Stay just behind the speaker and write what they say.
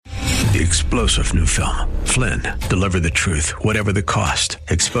The explosive new film, Flynn, deliver the truth, whatever the cost,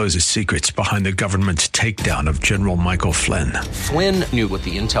 exposes secrets behind the government's takedown of General Michael Flynn. Flynn knew what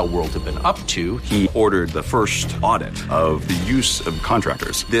the intel world had been up to. He ordered the first audit of the use of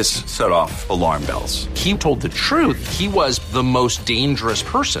contractors. This set off alarm bells. He told the truth. He was the most dangerous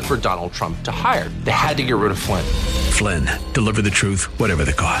person for Donald Trump to hire. They had to get rid of Flynn. Flynn, deliver the truth, whatever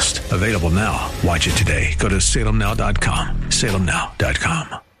the cost. Available now. Watch it today. Go to salemnow.com.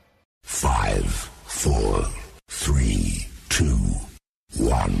 salemnow.com. 5, 4, 3, 2,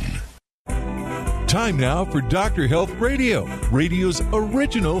 1. Time now for Dr. Health Radio, radio's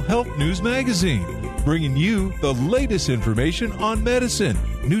original health news magazine, bringing you the latest information on medicine,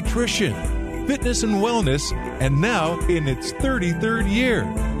 nutrition, fitness and wellness, and now in its 33rd year.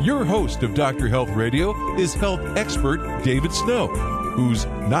 Your host of Dr. Health Radio is health expert David Snow, who's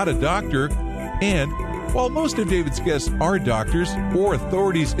not a doctor, and while most of David's guests are doctors or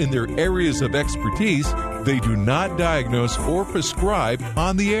authorities in their areas of expertise, they do not diagnose or prescribe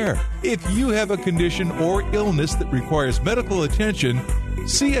on the air. If you have a condition or illness that requires medical attention,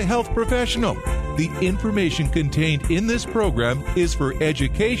 see a health professional. The information contained in this program is for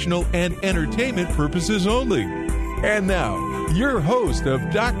educational and entertainment purposes only. And now, your host of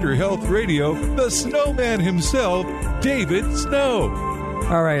Dr. Health Radio, the snowman himself, David Snow.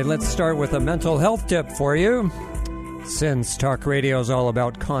 All right, let's start with a mental health tip for you. Since talk radio is all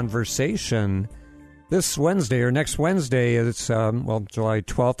about conversation, this Wednesday or next Wednesday is, July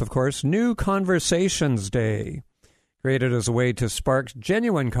 12th, of course, New Conversations Day, created as a way to spark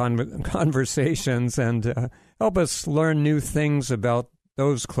genuine conversations and help us learn new things about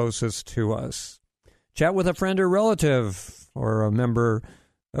those closest to us. Chat with a friend or relative or a member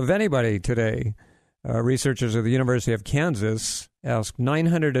of anybody today. Researchers at the University of Kansas asked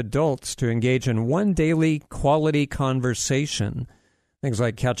 900 adults to engage in one daily quality conversation. Things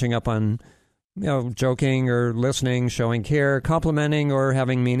like catching up on, joking or listening, showing care, complimenting, or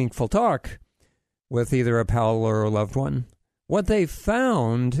having meaningful talk with either a pal or a loved one. What they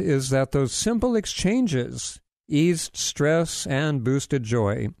found is that those simple exchanges eased stress and boosted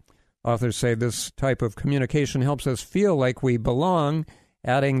joy. Authors say this type of communication helps us feel like we belong,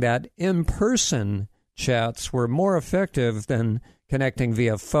 adding that in-person chats were more effective than connecting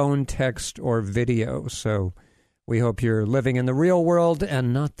via phone, text, or video. So we hope you're living in the real world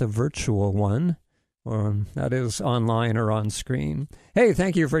and not the virtual one, that is online or on screen. Hey,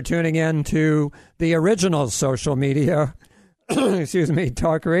 thank you for tuning in to the original social media,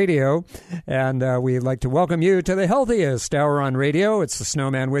 talk radio. And we'd like to welcome you to the healthiest hour on radio. It's the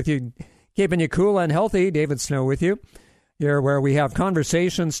Snowman with you, keeping you cool and healthy. David Snow with you. Here where we have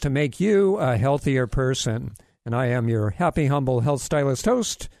conversations to make you a healthier person. And I am your happy, humble health stylist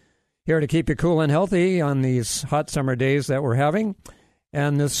host, here to keep you cool and healthy on these hot summer days that we're having.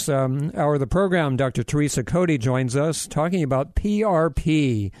 And this hour of the program, Dr. Teresa Cody joins us talking about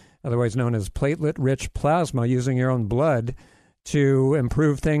PRP, otherwise known as platelet-rich plasma, using your own blood to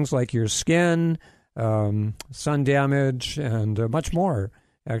improve things like your skin, sun damage, and much more.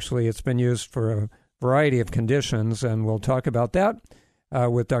 Actually, it's been used for a variety of conditions, and we'll talk about that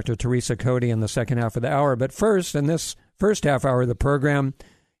with Dr. Teresa Cody in the second half of the hour. But first, in this first half hour of the program,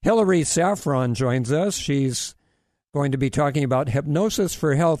 Hillary Saffron joins us. She's going to be talking about hypnosis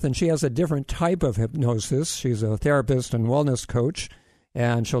for health, and she has a different type of hypnosis. She's a therapist and wellness coach,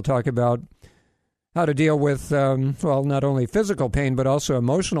 and she'll talk about how to deal with, not only physical pain, but also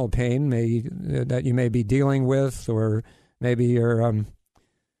emotional pain that you may be dealing with, or maybe you're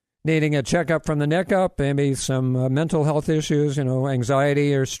needing a checkup from the neck up, maybe some mental health issues,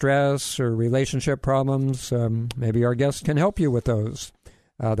 anxiety or stress or relationship problems. Maybe our guest can help you with those.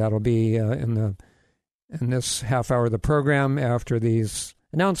 That'll be in this half hour of the program after these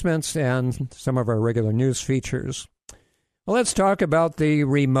announcements and some of our regular news features. Well, let's talk about the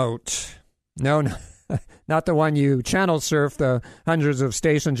remote. No, not the one you channel surf the hundreds of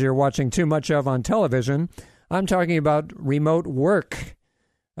stations you're watching too much of on television. I'm talking about remote work.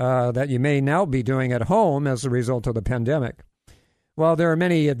 That you may now be doing at home as a result of the pandemic. Well, there are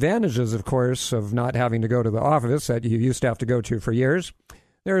many advantages, of course, of not having to go to the office that you used to have to go to for years.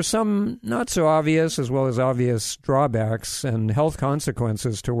 There are some not so obvious as well as obvious drawbacks and health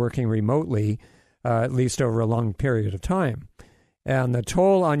consequences to working remotely, at least over a long period of time. And the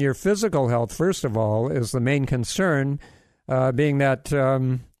toll on your physical health, first of all, is the main concern, being that,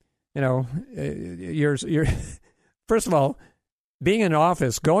 you're first of all, being in an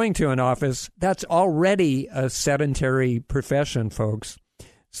office, going to an office, that's already a sedentary profession, folks.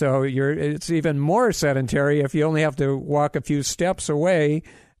 So it's even more sedentary if you only have to walk a few steps away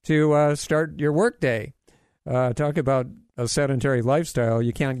to start your workday. Talk about a sedentary lifestyle.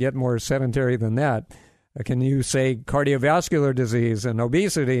 You can't get more sedentary than that. Can you say cardiovascular disease and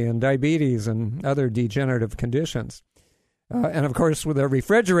obesity and diabetes and other degenerative conditions? And, of course, the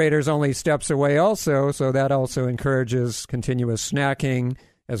refrigerator's only steps away also, so that also encourages continuous snacking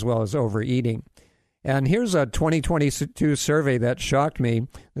as well as overeating. And here's a 2022 survey that shocked me.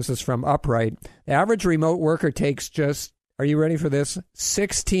 This is from Upright. The average remote worker takes just, are you ready for this,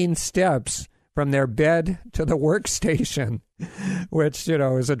 16 steps from their bed to the workstation, which,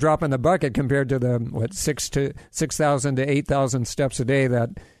 is a drop in the bucket compared to the, 6,000 to 8,000 steps a day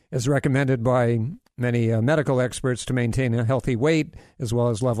that is recommended by many medical experts to maintain a healthy weight as well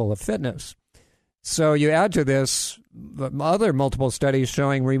as level of fitness. So you add to this the other multiple studies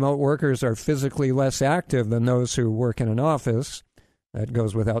showing remote workers are physically less active than those who work in an office. That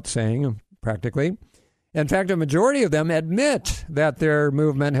goes without saying, practically. In fact, a majority of them admit that their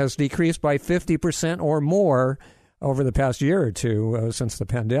movement has decreased by 50% or more over the past year or two since the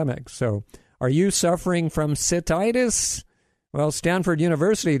pandemic. So are you suffering from sititis? Well, Stanford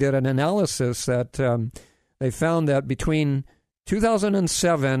University did an analysis that they found that between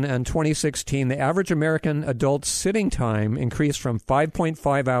 2007 and 2016, the average American adult sitting time increased from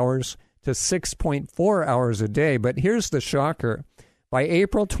 5.5 hours to 6.4 hours a day. But here's the shocker. By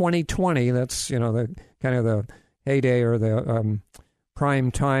April 2020, that's, the kind of the heyday or the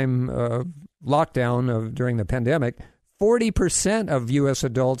prime time lockdown during the pandemic, 40% of U.S.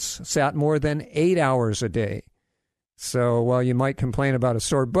 adults sat more than 8 hours a day. So while you might complain about a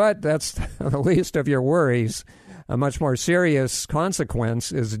sore butt, that's the least of your worries. A much more serious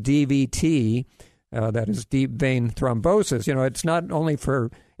consequence is DVT, that is deep vein thrombosis. It's not only for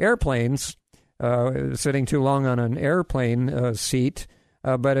airplanes, sitting too long on an airplane seat,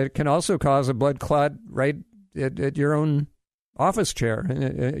 but it can also cause a blood clot right at your own office chair,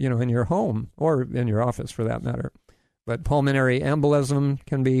 in your home or in your office for that matter. But pulmonary embolism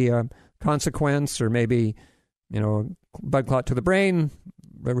can be a consequence, or maybe, blood clot to the brain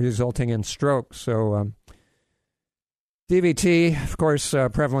resulting in stroke. So DVT, of course,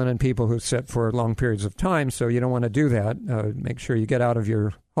 prevalent in people who sit for long periods of time, so you don't want to do that. Make sure you get out of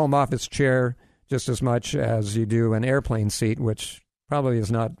your home office chair just as much as you do an airplane seat, which probably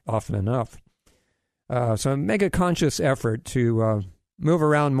is not often enough. So make a conscious effort to move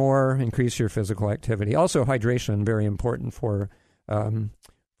around more, increase your physical activity. Also, hydration, very important for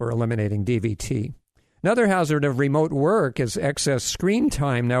eliminating DVT. Another hazard of remote work is excess screen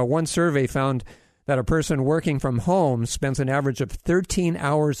time. Now, one survey found that a person working from home spends an average of 13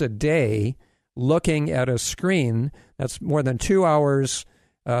 hours a day looking at a screen. That's more than 2 hours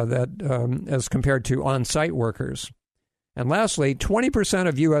as compared to on-site workers. And lastly, 20%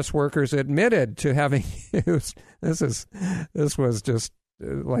 of U.S. workers admitted to having used, this was just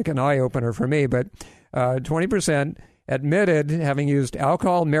like an eye-opener for me, but 20% admitted having used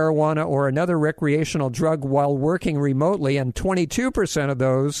alcohol, marijuana, or another recreational drug while working remotely, and 22% of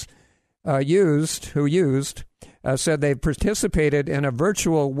those said they participated in a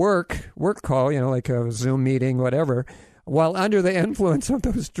virtual work call, like a Zoom meeting, whatever, while under the influence of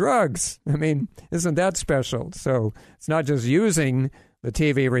those drugs. I mean, isn't that special? So it's not just using the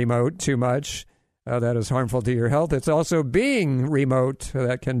TV remote too much that is harmful to your health. It's also being remote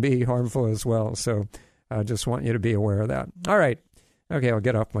that can be harmful as well. So I just want you to be aware of that. All right. Okay, I'll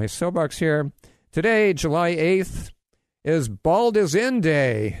get off my soapbox here. Today, July 8th, is Bald is In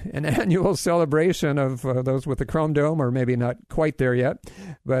Day, an annual celebration of those with the chrome dome, or maybe not quite there yet,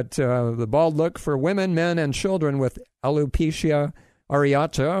 but the bald look for women, men, and children with alopecia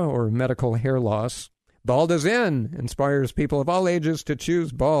areata, or medical hair loss. Bald is In inspires people of all ages to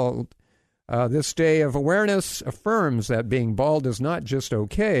choose bald. This day of awareness affirms that being bald is not just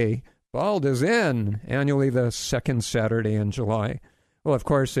okay. Bald is in, annually the second Saturday in July. Well, of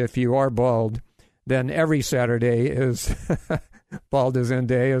course, if you are bald, then every Saturday is Bald is In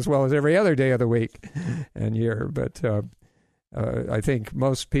Day, as well as every other day of the week and year. But I think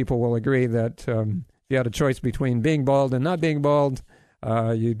most people will agree that if you had a choice between being bald and not being bald,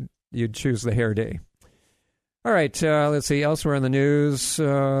 you'd choose the hair day. All right, let's see. Elsewhere in the news,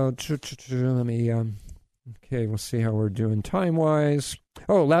 okay, we'll see how we're doing time-wise.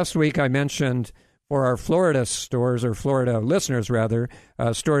 Oh, last week I mentioned for our Florida stores, or Florida listeners rather,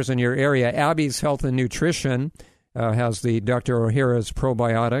 stores in your area, Abby's Health and Nutrition has the Dr. O'Hara's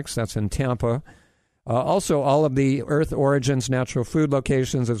probiotics. That's in Tampa. Also, all of the Earth Origins natural food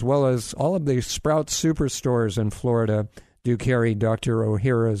locations, as well as all of the Sprouts superstores in Florida, do carry Dr.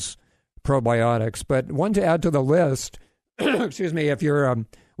 O'Hara's probiotics. But one to add to the list, excuse me, if you're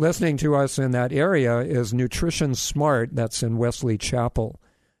listening to us in that area, is Nutrition Smart. That's in Wesley Chapel.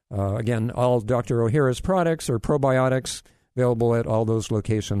 Again, all Dr. Ohhira's products are probiotics, available at all those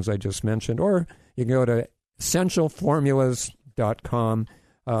locations I just mentioned. Or you can go to essentialformulas.com.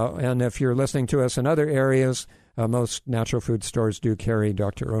 And if you're listening to us in other areas, most natural food stores do carry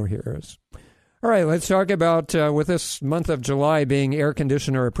Dr. Ohhira's. All right, let's talk about, with this month of July being Air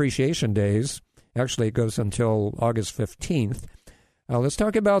Conditioner Appreciation Days. Actually, it goes until August 15th. Let's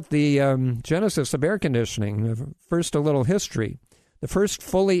talk about the genesis of air conditioning. First, a little history. The first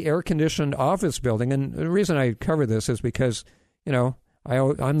fully air-conditioned office building, and the reason I cover this is because, I'm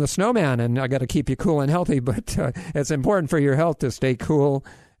the snowman, and I got to keep you cool and healthy, but it's important for your health to stay cool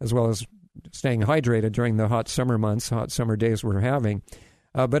as well as staying hydrated during the hot summer months, hot summer days we're having.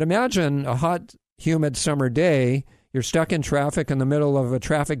 But imagine a hot, humid summer day. You're stuck in traffic in the middle of a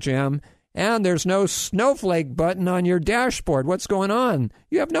traffic jam, and there's no snowflake button on your dashboard. What's going on?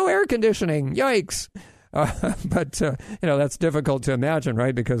 You have no air conditioning. Yikes. But that's difficult to imagine,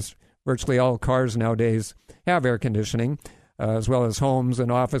 right? Because virtually all cars nowadays have air conditioning, as well as homes and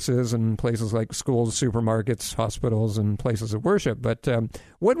offices and places like schools, supermarkets, hospitals, and places of worship. But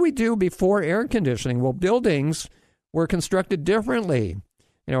what did we do before air conditioning? Well, buildings were constructed differently.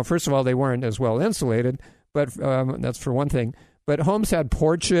 First of all, they weren't as well insulated, but that's for one thing. But homes had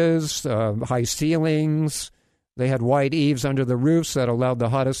porches, high ceilings. They had wide eaves under the roofs that allowed the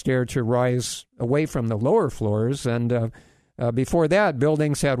hottest air to rise away from the lower floors. And before that,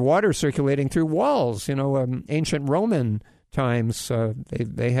 buildings had water circulating through walls. Ancient Roman times,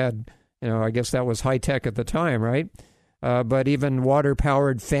 they had, I guess that was high tech at the time, right? But even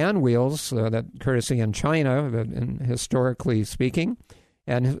water-powered fan wheels, that courtesy in China, historically speaking,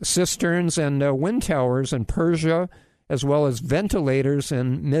 and cisterns and wind towers in Persia, as well as ventilators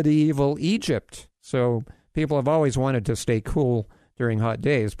in medieval Egypt. So people have always wanted to stay cool during hot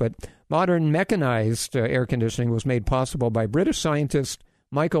days. But modern mechanized air conditioning was made possible by British scientist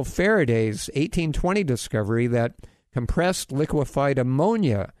Michael Faraday's 1820 discovery that compressed liquefied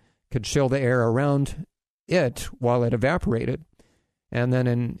ammonia could chill the air around it while it evaporated. And then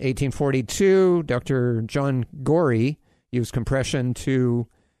in 1842, Dr. John Gorey used compression to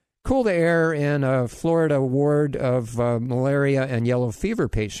cool the air in a Florida ward of malaria and yellow fever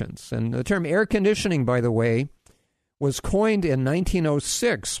patients. And the term air conditioning, by the way, was coined in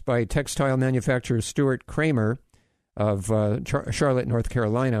 1906 by textile manufacturer Stuart Kramer of Charlotte, North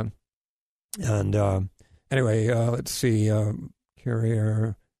Carolina. And let's see,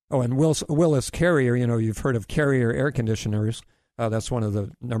 Carrier. Oh, and Willis Carrier, you've heard of Carrier air conditioners. That's one of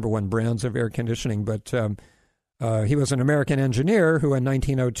the number one brands of air conditioning. But he was an American engineer who in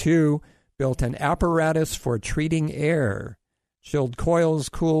 1902 built an apparatus for treating air. Chilled coils,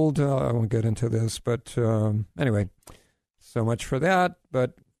 cooled, I won't get into this, but anyway, so much for that.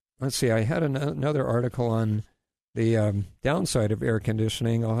 But let's see, I had another article on the downside of air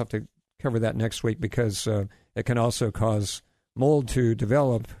conditioning. I'll have to cover that next week because it can also cause mold to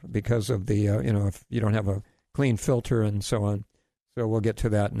develop because of the, if you don't have a clean filter and so on. So we'll get to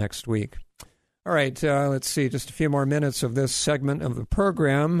that next week. All right, let's see, just a few more minutes of this segment of the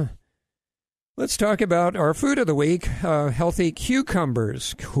program. Let's talk about our food of the week, healthy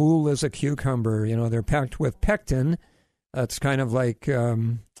cucumbers. Cool as a cucumber. They're packed with pectin. That's kind of like,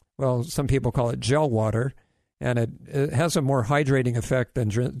 some people call it gel water, and it has a more hydrating effect than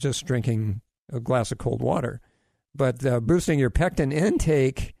just drinking a glass of cold water. But boosting your pectin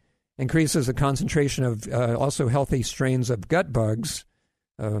intake increases the concentration of also healthy strains of gut bugs,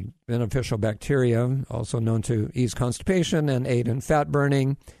 beneficial bacteria, also known to ease constipation and aid in fat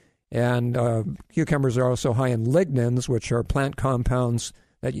burning. And cucumbers are also high in lignans, which are plant compounds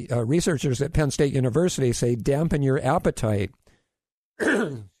that researchers at Penn State University say dampen your appetite.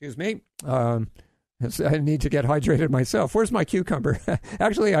 Excuse me. I need to get hydrated myself. Where's my cucumber?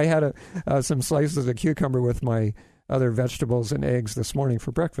 Actually, I had some slices of cucumber with my other vegetables and eggs this morning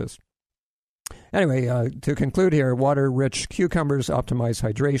for breakfast. Anyway, to conclude here, water-rich cucumbers optimize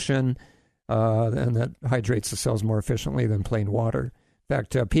hydration, and that hydrates the cells more efficiently than plain water. In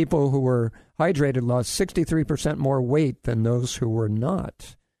fact, people who were hydrated lost 63% more weight than those who were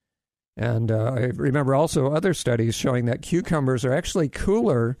not. And I remember also other studies showing that cucumbers are actually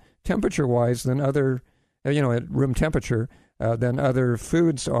cooler temperature-wise than other, at room temperature, than other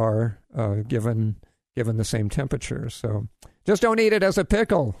foods are given the same temperature. So just don't eat it as a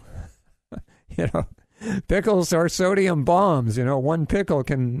pickle. Pickles are sodium bombs. One pickle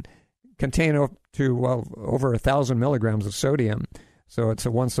can contain up to over 1,000 milligrams of sodium. So it's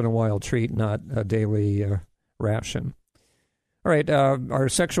a once-in-a-while treat, not a daily ration. All right, our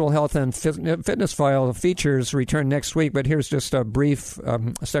sexual health and fitness file features return next week, but here's just a brief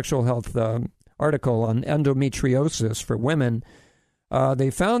sexual health article on endometriosis for women.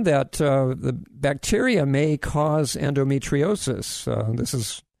 They found that the bacteria may cause endometriosis. This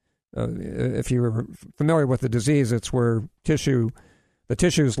is, if you're familiar with the disease, it's where the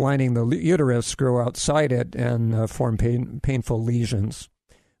tissues lining the uterus grow outside it and form painful lesions.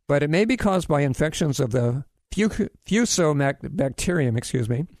 But it may be caused by infections of the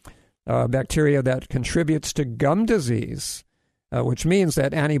Fusobacterium, bacteria that contributes to gum disease, which means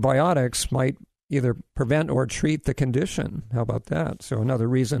that antibiotics might either prevent or treat the condition. How about that? So another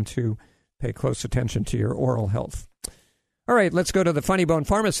reason to pay close attention to your oral health. All right, let's go to the Funny Bone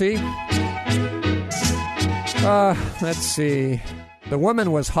Pharmacy. Let's see. The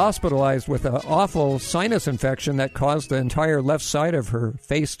woman was hospitalized with an awful sinus infection that caused the entire left side of her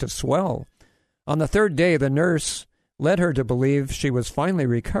face to swell. On the third day, the nurse led her to believe she was finally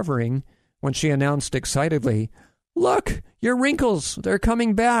recovering when she announced excitedly, "Look, your wrinkles, they're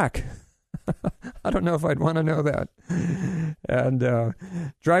coming back." I don't know if I'd want to know that. And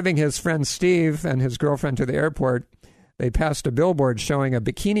driving his friend Steve and his girlfriend to the airport, they passed a billboard showing a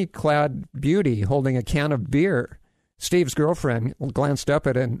bikini-clad beauty holding a can of beer. Steve's girlfriend glanced up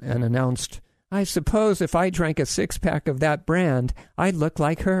at it and announced, "I suppose if I drank a six-pack of that brand, I'd look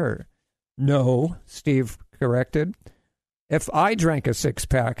like her." "No," Steve corrected. "If I drank a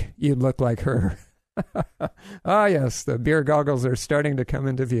six-pack, you'd look like her." Ah, yes, the beer goggles are starting to come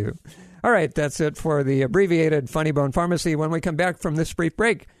into view. All right, that's it for the abbreviated Funny Bone Pharmacy. When we come back from this brief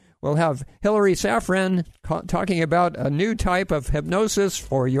break, we'll have Hillary Safran talking about a new type of hypnosis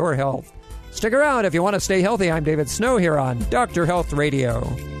for your health. Stick around if you want to stay healthy. I'm David Snow here on Dr. Health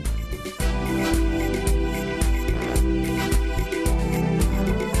Radio.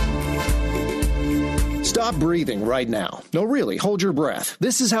 Stop breathing right now. No, really, hold your breath.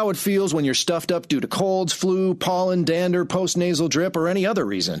 This is how it feels when you're stuffed up due to colds, flu, pollen, dander, postnasal drip, or any other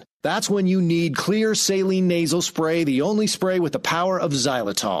reason. That's when you need Clear Saline Nasal Spray, the only spray with the power of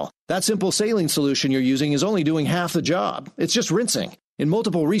xylitol. That simple saline solution you're using is only doing half the job. It's just rinsing. In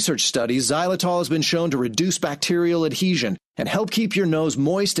multiple research studies, xylitol has been shown to reduce bacterial adhesion and help keep your nose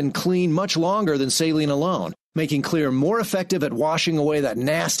moist and clean much longer than saline alone, making Clear more effective at washing away that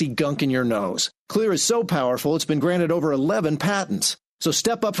nasty gunk in your nose. Clear is so powerful, it's been granted over 11 patents. So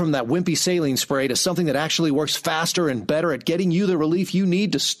step up from that wimpy saline spray to something that actually works faster and better at getting you the relief you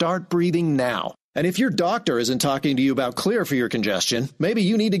need to start breathing now. And if your doctor isn't talking to you about Clear for your congestion, maybe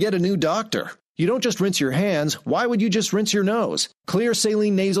you need to get a new doctor. You don't just rinse your hands. Why would you just rinse your nose? Clear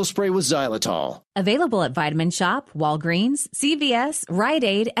Saline Nasal Spray with xylitol. Available at Vitamin Shoppe, Walgreens, CVS, Rite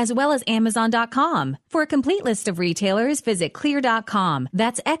Aid, as well as Amazon.com. For a complete list of retailers, visit Clear.com.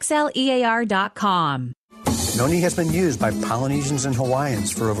 That's XLEAR.com. Noni has been used by Polynesians and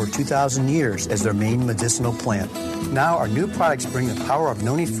Hawaiians for over 2,000 years as their main medicinal plant. Now our new products bring the power of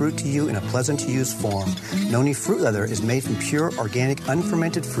noni fruit to you in a pleasant-to-use form. Noni fruit leather is made from pure, organic,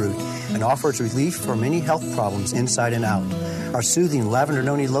 unfermented fruit and offers relief for many health problems inside and out. Our soothing lavender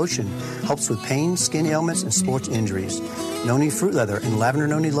noni lotion helps with pain, skin ailments, and sports injuries. Noni fruit leather and lavender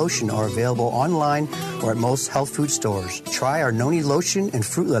noni lotion are available online or at most health food stores. Try our noni lotion and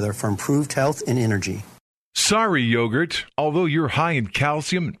fruit leather for improved health and energy. Sorry, yogurt. Although you're high in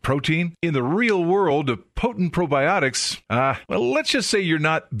calcium and protein, in the real world of potent probiotics, let's just say you're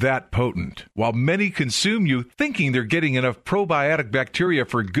not that potent. While many consume you thinking they're getting enough probiotic bacteria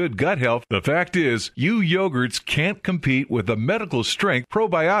for good gut health, the fact is you yogurts can't compete with a medical strength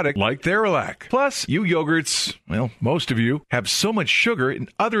probiotic like Theralac. Plus, you yogurts, most of you, have so much sugar and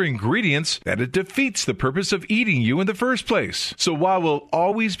other ingredients that it defeats the purpose of eating you in the first place. So while we'll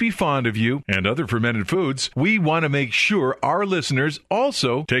always be fond of you and other fermented foods, we want to make sure our listeners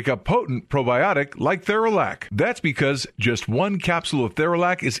also take a potent probiotic like Theralac. That's because just one capsule of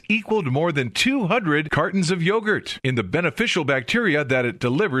Theralac is equal to more than 200 cartons of yogurt in the beneficial bacteria that it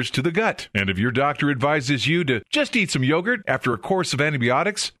delivers to the gut. And if your doctor advises you to just eat some yogurt after a course of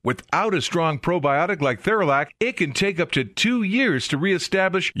antibiotics without a strong probiotic like Theralac, it can take up to 2 years to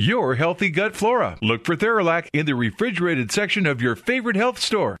reestablish your healthy gut flora. Look for Theralac in the refrigerated section of your favorite health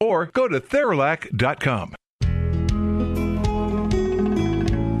store or go to Theralac.com.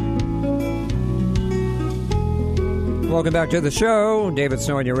 Welcome back to the show. David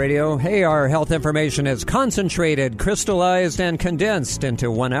Snow on your radio. Hey, our health information is concentrated, crystallized, and condensed into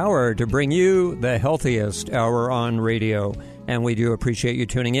 1 hour to bring you the healthiest hour on radio. And we do appreciate you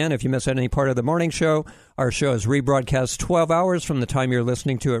tuning in. If you miss any part of the morning show, our show is rebroadcast 12 hours from the time you're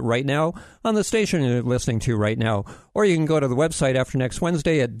listening to it right now on the station you're listening to right now. Or you can go to the website after next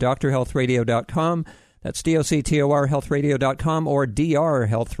Wednesday at drhealthradio.com. That's DOCTOR healthradio.com or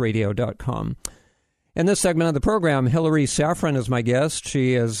drhealthradio.com. In this segment of the program, Hillary Safran is my guest.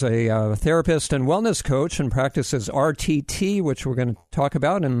 She is a therapist and wellness coach and practices RTT, which we're going to talk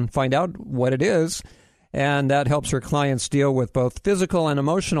about and find out what it is. And that helps her clients deal with both physical and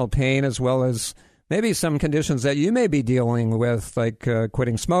emotional pain, as well as maybe some conditions that you may be dealing with, like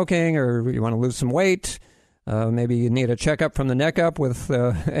quitting smoking, or you want to lose some weight. Maybe you need a checkup from the neck up with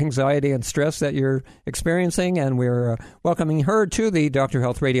anxiety and stress that you're experiencing. And we're welcoming her to the Dr.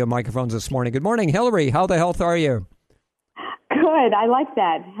 Health Radio microphones this morning. Good morning, Hillary. How the health are you? Good. I like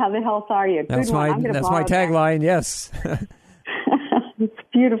that. How the health are you? That's my tagline, yes. It's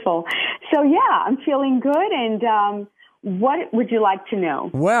beautiful. So, yeah, I'm feeling good. And what would you like to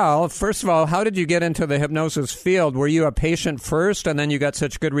know? Well, first of all, how did you get into the hypnosis field? Were you a patient first, and then you got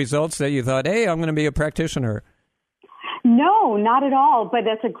such good results that you thought, hey, I'm going to be a practitioner? No, not at all, but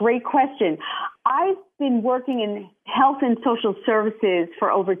that's a great question. I've been working in health and social services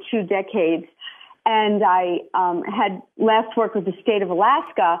for over 2 decades, and I had last worked with the state of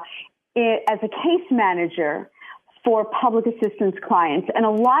Alaska as a case manager for public assistance clients. And a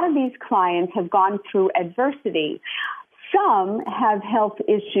lot of these clients have gone through adversity. Some have health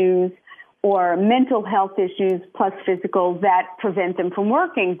issues or mental health issues plus physical that prevent them from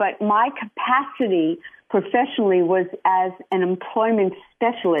working. But my capacity professionally was as an employment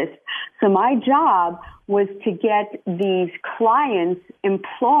specialist. So my job was to get these clients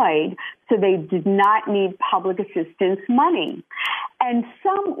employed so they did not need public assistance money. And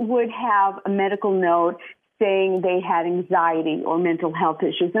some would have a medical note saying they had anxiety or mental health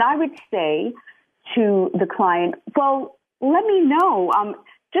issues. And I would say to the client, well, let me know.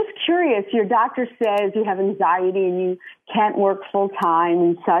 Just curious, your doctor says you have anxiety and you can't work full time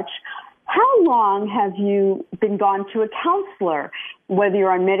and such. How long have you been gone to a counselor, whether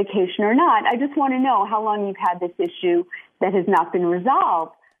you're on medication or not? I just want to know how long you've had this issue that has not been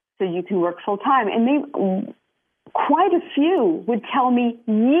resolved so you can work full time. And quite a few would tell me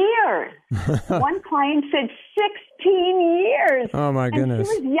years. One client said 16 years. Oh, my goodness.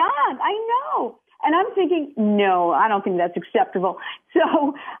 And she was young. I know. And I'm thinking, no, I don't think that's acceptable.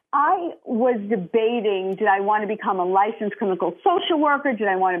 So I was debating, did I want to become a licensed clinical social worker? Did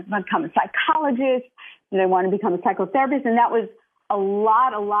I want to become a psychologist? Did I want to become a psychotherapist? And that was a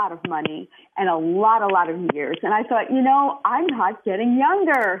lot of money and a lot of years. And I thought, I'm not getting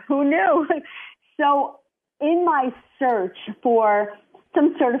younger. Who knew? So in my search for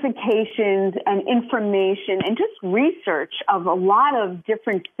some certifications and information and just research of a lot of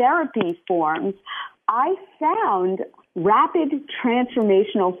different therapy forms, I found rapid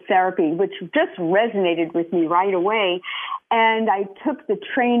transformational therapy, which just resonated with me right away. And I took the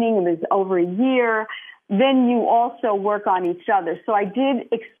training. It was over a year. Then you also work on each other. So I did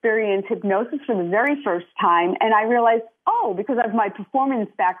experience hypnosis for the very first time. And I realized, because of my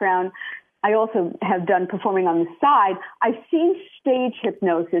performance background, I also have done performing on the side. I've seen stage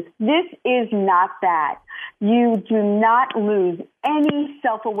hypnosis. This is not that. You do not lose any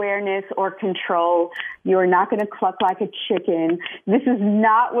self-awareness or control. You're not going to cluck like a chicken. This is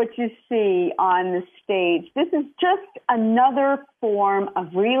not what you see on the stage. This is just another form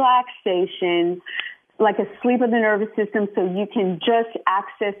of relaxation, like a sleep of the nervous system, so you can just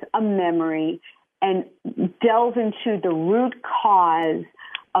access a memory and delve into the root cause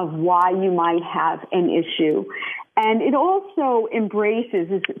of why you might have an issue. And it also embraces,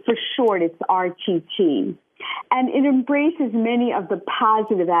 for short, it's RTT. And it embraces many of the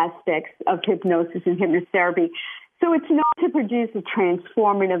positive aspects of hypnosis and hypnotherapy. So it's known to produce a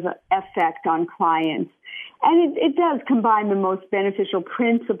transformative effect on clients. And it does combine the most beneficial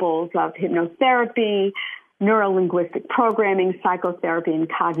principles of hypnotherapy, neuro-linguistic programming, psychotherapy, and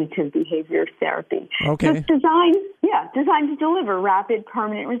cognitive behavior therapy. Okay. So it's designed to deliver rapid,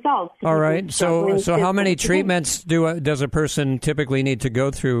 permanent results. All right. So how many treatments does a person typically need to go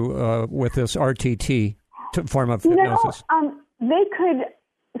through with this RTT form of hypnosis?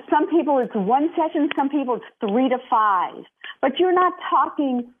 Some people it's 1 session, some people it's 3 to 5. But you're not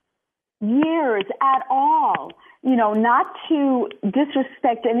talking years at all. Not to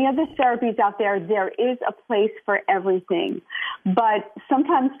disrespect any other therapies out there, there is a place for everything. But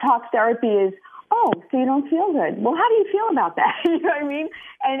sometimes talk therapy is, so you don't feel good. Well, how do you feel about that? You know what I mean?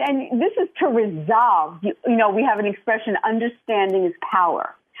 And this is to resolve. We have an expression, understanding is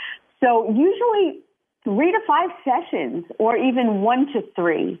power. So usually 3 to 5 sessions or even 1 to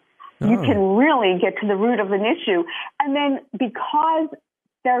 3, you can really get to the root of an issue. And then because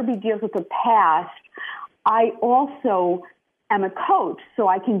therapy deals with the past, I also am a coach, so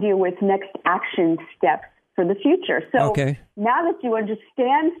I can deal with next action steps for the future. So now that you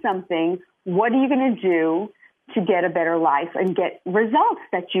understand something, what are you going to do to get a better life and get results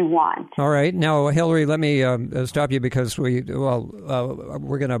that you want. All right. Now, Hillary, let me stop you because we're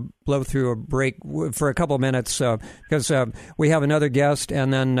going to blow through a break for a couple of minutes because we have another guest,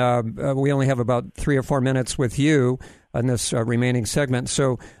 and then we only have about 3 or 4 minutes with you on this remaining segment.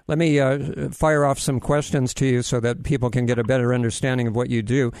 So let me fire off some questions to you so that people can get a better understanding of what you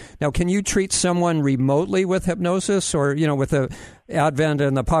do. Now, can you treat someone remotely with hypnosis, or, with the advent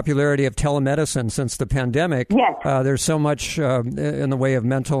and the popularity of telemedicine since the pandemic? Yes. There's so much in the way of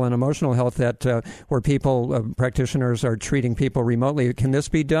mental and emotional health that where people, practitioners are treating people remotely. Can this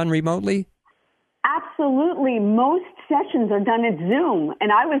be done remotely? Absolutely. Most sessions are done at Zoom,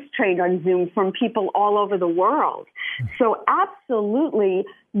 and I was trained on Zoom from people all over the world. So absolutely,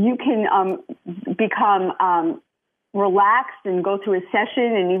 you can become relaxed and go through a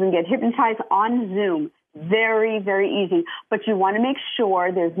session and even get hypnotized on Zoom. Very, very easy. But you want to make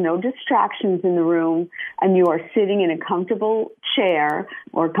sure there's no distractions in the room and you are sitting in a comfortable chair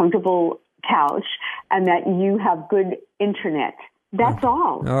or a comfortable couch and that you have good internet. That's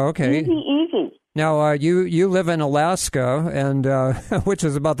all. Oh, okay. Easy. Now, you live in Alaska, and which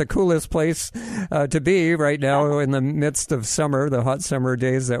is about the coolest place to be right now in the midst of summer, the hot summer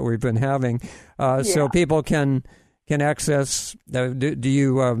days that we've been having. So people can access. Do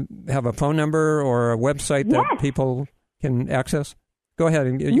you have a phone number or a website that people can access? Go ahead,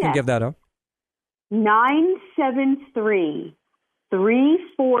 and you can give that up.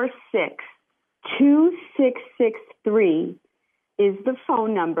 973-346-2663 is the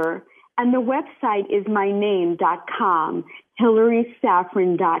phone number. And the website is myname.com,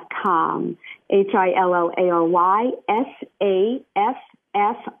 HillarySafran.com,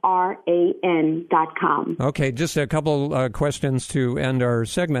 HillarySafran.com. Okay, just a couple questions to end our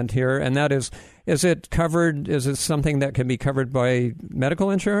segment here, and that is it covered, is it something that can be covered by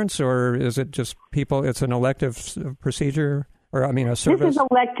medical insurance, or is it just people, it's an elective procedure? Or, a service? This is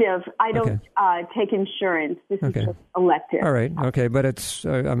elective. I don't take insurance. This is just elective. All right. Okay. But it's,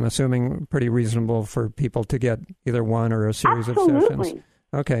 I'm assuming, pretty reasonable for people to get either one or a series of sessions.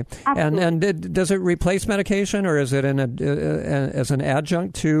 Okay. Absolutely. And does it replace medication, or is it as an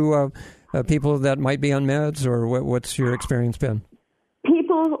adjunct to people that might be on meds, or what's your experience been?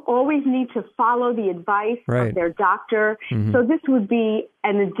 People always need to follow the advice of their doctor. Mm-hmm. So this would be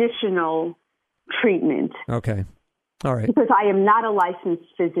an additional treatment. Okay. All right. Because I am not a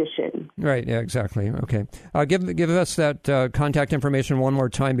licensed physician. Right. Yeah, exactly. Okay. Give us that contact information one more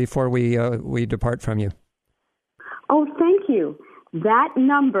time before we depart from you. Oh, thank you. That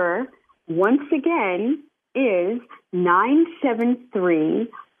number, once again, is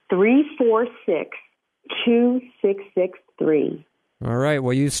 973-346-2663. All right.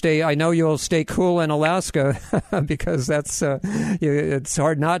 Well, I know you'll stay cool in Alaska because that's it's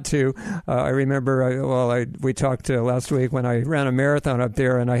hard not to. I remember, we talked last week when I ran a marathon up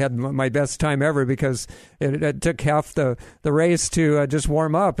there, and I had my best time ever because it took half the race to just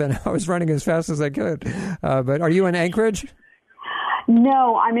warm up, and I was running as fast as I could. But are you in Anchorage?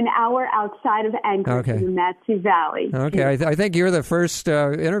 No, I'm an hour outside of Anchorage in the Mat-Su Valley. Okay, I think you're the first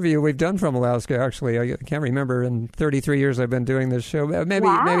interview we've done from Alaska, actually. I can't remember. In 33 years I've been doing this show. Maybe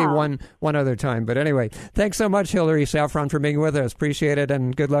one other time. But anyway, thanks so much, Hillary Safran, for being with us. Appreciate it,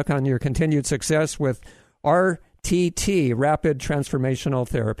 and good luck on your continued success with RTT, Rapid Transformational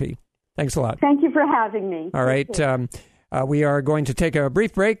Therapy. Thanks a lot. Thank you for having me. All right. We are going to take a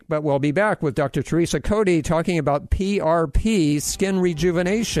brief break, but we'll be back with Dr. Teresa Cody talking about PRP, skin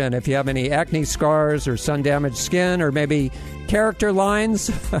rejuvenation. If you have any acne scars or sun-damaged skin, or maybe character lines,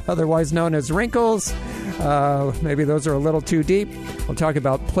 otherwise known as wrinkles, maybe those are a little too deep. We'll talk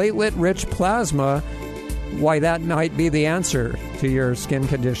about platelet-rich plasma, why that might be the answer to your skin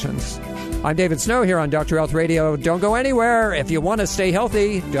conditions. I'm David Snow here on Dr. Health Radio. Don't go anywhere. If you want to stay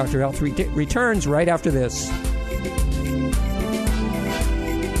healthy, Dr. Health returns right after this.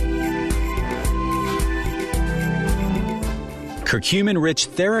 Curcumin-rich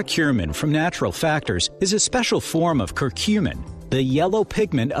TheraCurmin from Natural Factors is a special form of curcumin, the yellow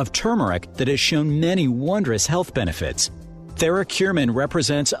pigment of turmeric that has shown many wondrous health benefits. TheraCurmin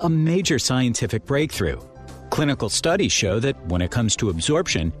represents a major scientific breakthrough. Clinical studies show that when it comes to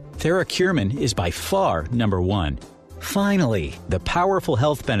absorption, TheraCurmin is by far number one. Finally, the powerful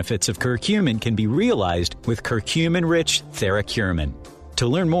health benefits of curcumin can be realized with curcumin-rich TheraCurmin. To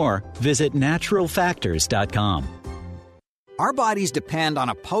learn more, visit naturalfactors.com. Our bodies depend on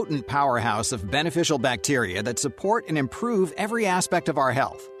a potent powerhouse of beneficial bacteria that support and improve every aspect of our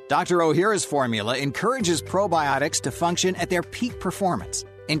health. Dr. Ohhira's formula encourages probiotics to function at their peak performance.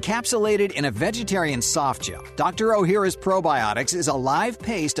 Encapsulated in a vegetarian soft gel, Dr. Ohhira's Probiotics is a live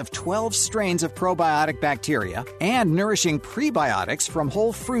paste of 12 strains of probiotic bacteria and nourishing prebiotics from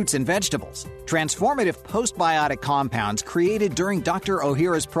whole fruits and vegetables. Transformative postbiotic compounds created during Dr.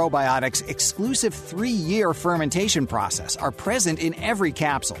 Ohhira's Probiotics' exclusive 3-year fermentation process are present in every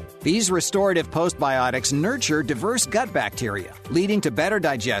capsule. These restorative postbiotics nurture diverse gut bacteria, leading to better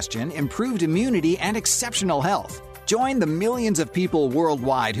digestion, improved immunity, and exceptional health. Join the millions of people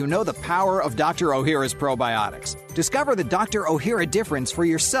worldwide who know the power of Dr. Ohhira's Probiotics. Discover the Dr. Ohhira difference for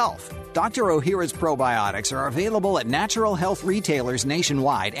yourself. Dr. Ohhira's Probiotics are available at natural health retailers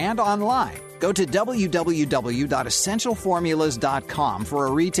nationwide and online. Go to www.essentialformulas.com for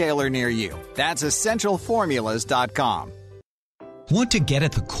a retailer near you. That's essentialformulas.com. Want to get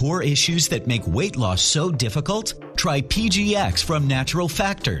at the core issues that make weight loss so difficult? Try PGX from Natural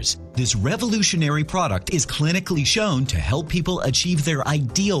Factors. This revolutionary product is clinically shown to help people achieve their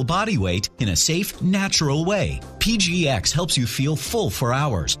ideal body weight in a safe, natural way. PGX helps you feel full for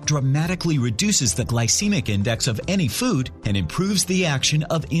hours, dramatically reduces the glycemic index of any food, and improves the action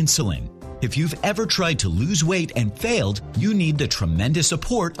of insulin. If you've ever tried to lose weight and failed, you need the tremendous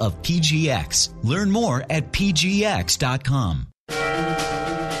support of PGX. Learn more at pgx.com.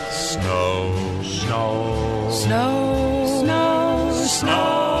 Snow, snow, Snow, snow,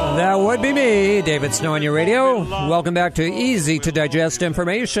 snow. That would be me, David Snow on your radio. Welcome back to Easy to Digest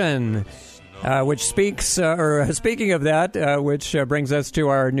Information, which speaking of that, which brings us to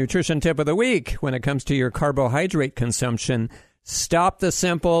our nutrition tip of the week. When it comes to your carbohydrate consumption, stop the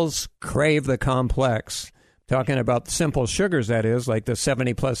simples, crave the complex. Talking about simple sugars, that is, like the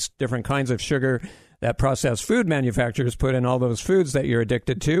 70-plus different kinds of sugar that processed food manufacturers put in all those foods that you're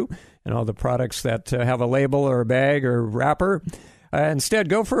addicted to and all the products that have a label or a bag or wrapper. Instead,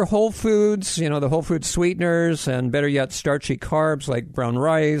 go for whole foods, the whole food sweeteners, and better yet, starchy carbs like brown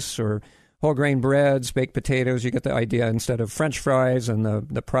rice or whole grain breads, baked potatoes. You get the idea, instead of French fries and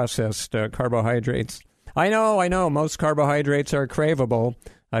the processed carbohydrates. I know, most carbohydrates are craveable.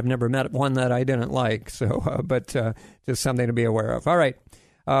 I've never met one that I didn't like, but just something to be aware of. All right.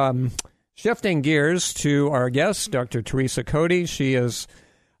 Shifting gears to our guest, Dr. Teresa Cody. She is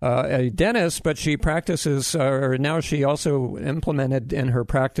a dentist, but she practices, now she also implemented in her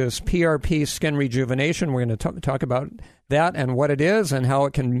practice PRP skin rejuvenation. We're going to talk about that and what it is and how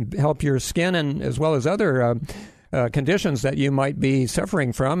it can help your skin, and as well as other conditions that you might be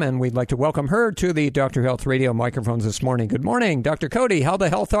suffering from. And we'd like to welcome her to the Dr. Health Radio microphones this morning. Good morning, Dr. Cody. How the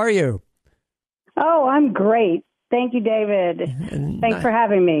health are you? Oh, I'm great. Thank you, David. Thanks for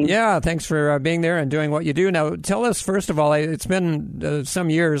having me. Yeah, thanks for being there and doing what you do. Now, tell us, first of all, it's been some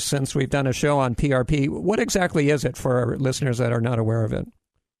years since we've done a show on PRP. What exactly is it for our listeners that are not aware of it?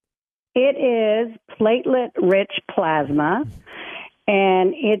 It is platelet-rich plasma,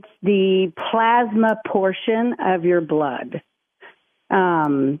 and it's the plasma portion of your blood.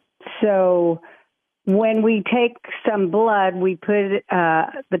 So when we take some blood, we put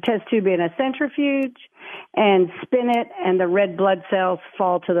the test tube in a centrifuge and spin it, and the red blood cells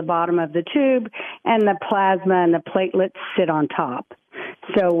fall to the bottom of the tube, and the plasma and the platelets sit on top.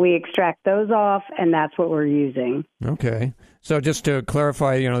 So we extract those off, and that's what we're using. Okay. So just to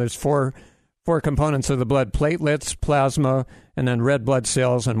clarify, there's four components of the blood: platelets, plasma, and then red blood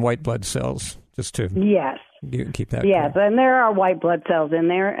cells and white blood cells. Just to keep that. Yes, and there are white blood cells in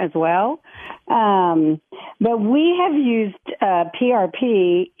there as well. But we have used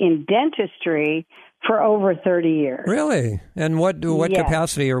PRP in dentistry for over 30 years. Really? And what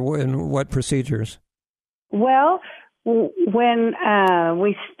capacity or in what procedures? Well, when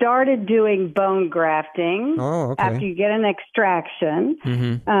we started doing bone grafting, after you get an extraction,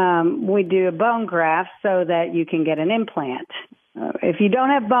 we do a bone graft so that you can get an implant. If you don't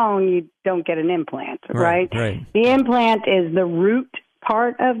have bone, you don't get an implant, right? The implant is the root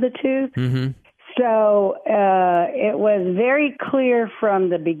part of the tooth. Mm-hmm. So it was very clear from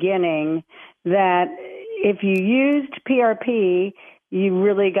the beginning that if you used PRP, you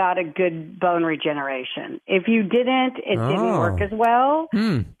really got a good bone regeneration. If you didn't, it didn't work as well.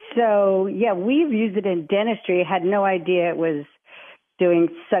 So, we've used it in dentistry. Had no idea it was doing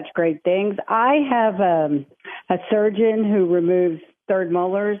such great things. I have a surgeon who removes third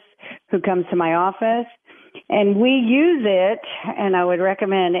molars who comes to my office, and we use it, and I would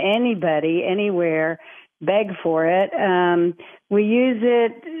recommend anybody, anywhere, beg for it. We use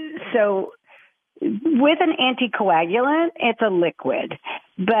it so with an anticoagulant, it's a liquid,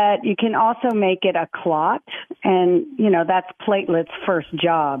 but you can also make it a clot, and, that's platelet's first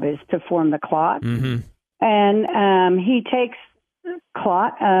job is to form the clot. Mm-hmm. And he takes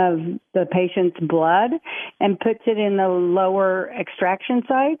clot of the patient's blood and puts it in the lower extraction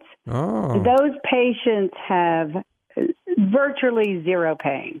sites. Oh. Those patients have virtually zero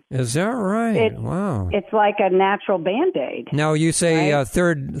pain. Is that right? Wow. It's like a natural Band-Aid. Now, you say right?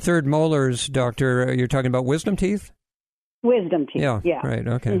 third molars, doctor. You're talking about wisdom teeth? Wisdom teeth, yeah. Right,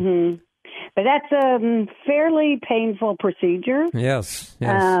 okay. Mm-hmm. But that's a fairly painful procedure. Yes.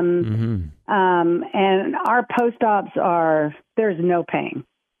 And our post-ops there's no pain.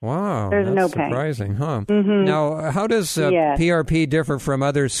 Wow, there's that's no pain. Surprising, huh? Mm-hmm. Now, how does PRP differ from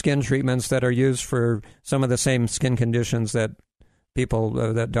other skin treatments that are used for some of the same skin conditions that people,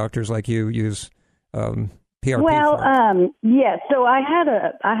 that doctors like you use PRP well, for? Yes. So I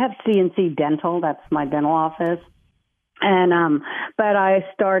have CNC Dental. That's my dental office. And but I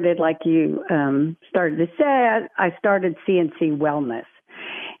started, like you started to say, I started CNC Wellness,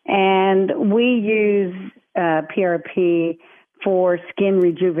 and we use PRP for skin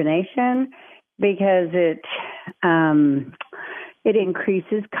rejuvenation because it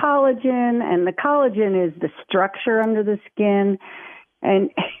increases collagen, and the collagen is the structure under the skin.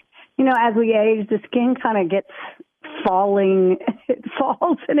 And as we age, the skin kind of gets falling. It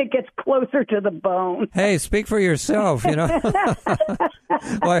falls and it gets closer to the bone. Hey, speak for yourself. Well,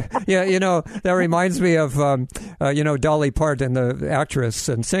 that reminds me of Dolly Parton, the actress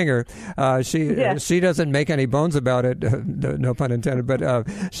and singer. She doesn't make any bones about it, no pun intended, but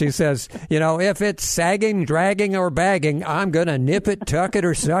she says, if it's sagging, dragging, or bagging, I'm going to nip it, tuck it,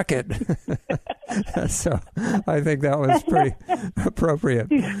 or suck it. So I think that was pretty appropriate.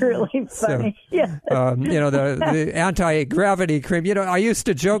 It's really funny. The anti-gravity cream. I used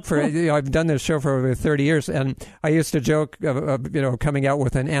to joke I've done this show for over 30 years, and I used to joke of coming out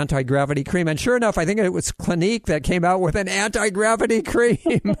with an anti-gravity cream. And sure enough, I think it was Clinique that came out with an anti-gravity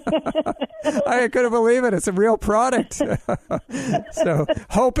cream. I couldn't believe it. It's a real product. So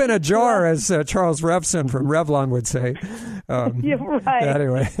hope in a jar, as Charles Revson from Revlon would say. You're right.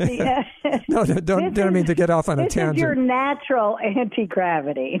 Anyway. No, don't mean to get off on a tangent. This is your natural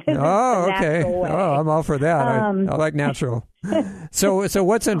anti-gravity. Oh, okay. Oh, I'm all for that. I like natural. So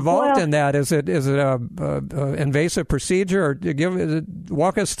what's involved in that? Is it a invasive procedure, or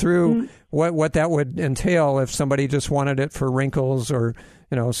walk us through what that would entail if somebody just wanted it for wrinkles or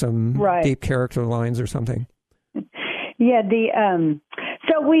some deep character lines or something? Yeah,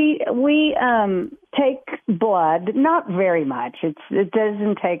 so we take blood, not very much. It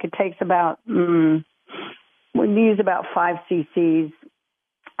takes about we use about 5 cc's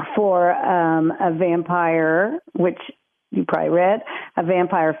for a vampire, which you probably read, a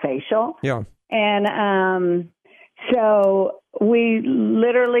vampire facial. Yeah. And so we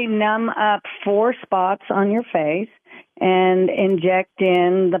literally numb up 4 spots on your face and inject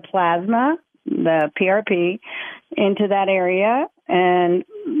in the plasma, the PRP, into that area. And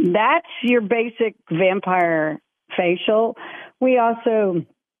that's your basic vampire facial. We also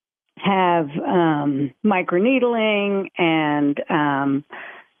have microneedling and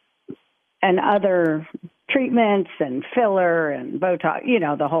other treatments and filler and Botox,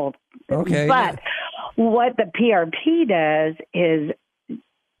 the whole. Okay. But what the PRP does is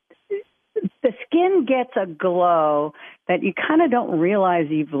the skin gets a glow that you kind of don't realize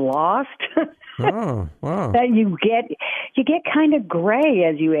you've lost. Oh, wow. That you get kind of gray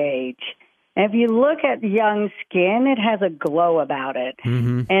as you age. And if you look at young skin, it has a glow about it.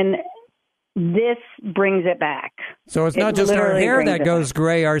 Mm-hmm. And this brings it back. So it's not just our hair that goes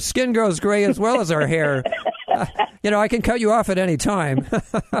gray. Our skin goes gray as well as our hair. I can cut you off at any time.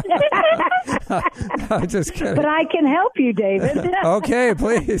 I'm just kidding. But I can help you, David. Okay,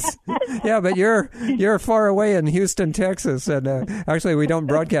 please. Yeah, but you're far away in Houston, Texas, and actually we don't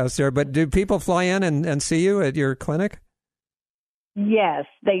broadcast there. But do people fly in and see you at your clinic? Yes,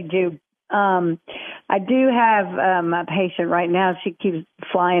 they do. I do have a patient right now. She keeps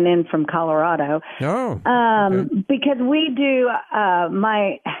flying in from Colorado. Oh, okay. Because we do.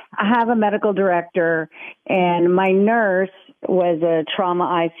 I have a medical director, and my nurse was a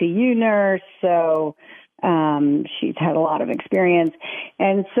trauma ICU nurse, so she's had a lot of experience.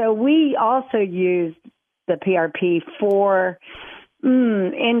 And so we also use the PRP for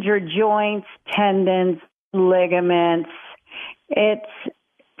injured joints, tendons, ligaments. It's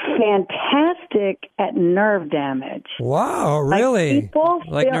fantastic at nerve damage. Wow, really?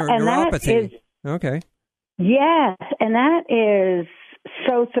 Like neuropathy. Okay. Yes, and that is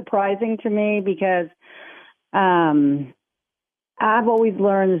so surprising to me because I've always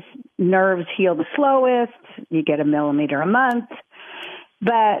learned nerves heal the slowest. You get 1 millimeter a month.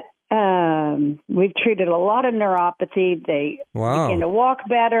 But we've treated a lot of neuropathy. They begin to walk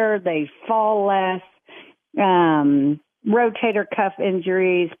better. They fall less. Rotator cuff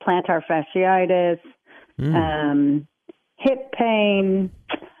injuries, plantar fasciitis, hip pain,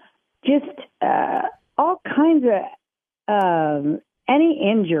 just all kinds of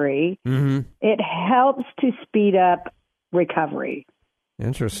any injury. It helps to speed up recovery.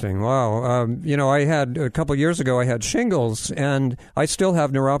 Interesting. Wow. I had a couple years ago, I had shingles, and I still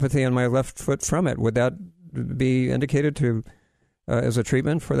have neuropathy in my left foot from it. Would that be indicated to as a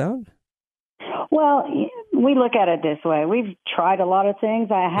treatment for that? Well, we look at it this way. We've tried a lot of things.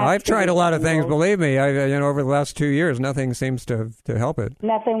 I've tried a lot of things. Believe me, over the last 2 years, nothing seems to help it.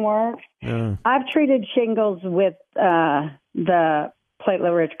 Nothing works. Yeah. I've treated shingles with the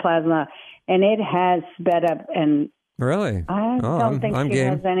platelet-rich plasma, and it has sped up. And really, I don't think she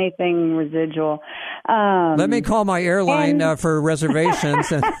has anything residual. Let me call my airline for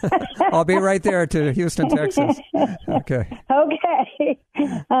reservations, and I'll be right there to Houston, Texas. Okay. Okay.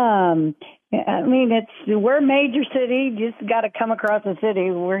 I mean, we're a major city. Just got to come across the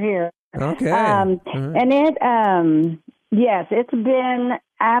city. We're here. Okay. And it, yes, it's been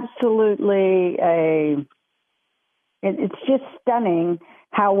absolutely it's just stunning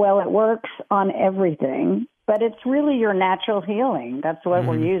how well it works on everything. But it's really your natural healing. That's what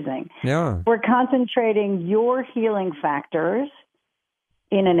we're using. Yeah. We're concentrating your healing factors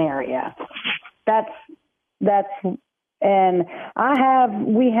in an area. And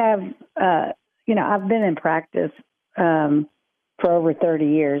I've been in practice for over 30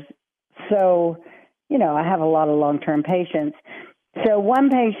 years. So, I have a lot of long-term patients. So one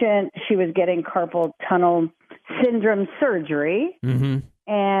patient, she was getting carpal tunnel syndrome surgery,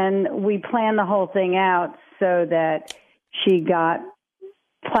 and we planned the whole thing out so that she got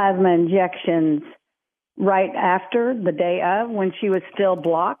plasma injections right after, the day of, when she was still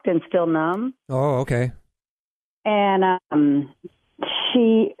blocked and still numb. Oh, okay. And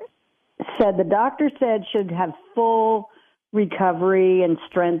she said the doctor said she'd have full recovery and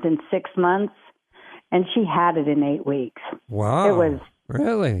strength in 6 months, and she had it in 8 weeks. Wow. It was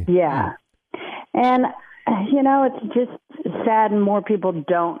really? Yeah. And it's just sad more people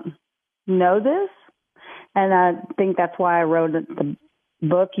don't know this, and I think that's why I wrote the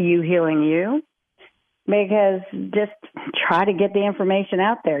book You Healing You, because just try to get the information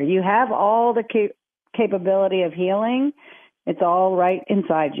out there. You have all the capability of healing. It's all right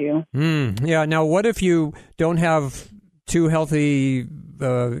inside you. Yeah. Now, what if you don't have too healthy,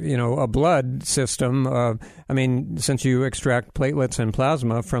 a blood system? Since you extract platelets and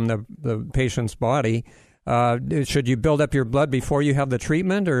plasma from the patient's body, should you build up your blood before you have the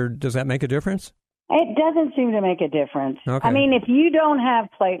treatment, or does that make a difference? It doesn't seem to make a difference. Okay. If you don't have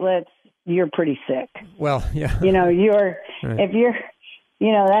platelets, you're pretty sick. Well, yeah. If you're,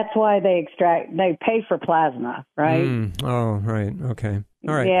 that's why they pay for plasma, right? Oh, right. Okay.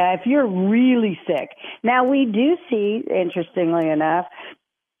 All right. Yeah, if you're really sick. Now, we do see, interestingly enough,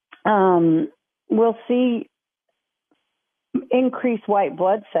 we'll see increased white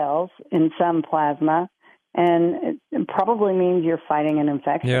blood cells in some plasma, and it probably means you're fighting an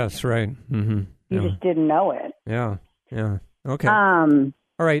infection. Yes, right. Mm-hmm. You just didn't know it. Yeah. Okay. All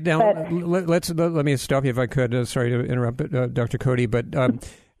right. Now, let me stop you if I could. Sorry to interrupt, Dr. Cody, but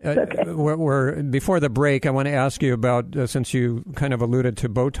okay. we're before the break, I want to ask you about, since you kind of alluded to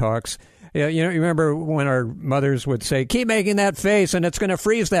Botox. Yeah, you remember when our mothers would say, "Keep making that face, and it's going to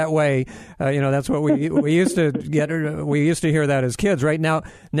freeze that way." That's what we used to get. We used to hear that as kids. Right now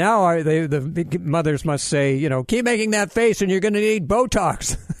the mothers must say, "Keep making that face, and you're going to need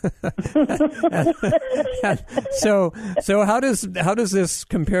Botox." So how does this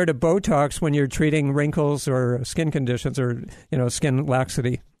compare to Botox when you're treating wrinkles or skin conditions or skin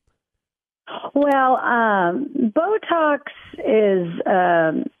laxity? Well, Botox is.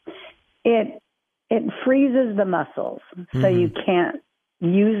 It freezes the muscles, so you can't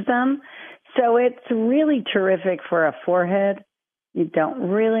use them. So it's really terrific for a forehead. You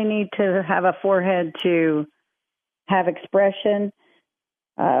don't really need to have a forehead to have expression.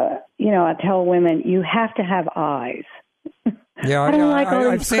 I tell women, you have to have eyes. Yeah,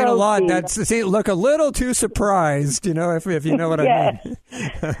 I've seen a lot that look a little too surprised, if you know what I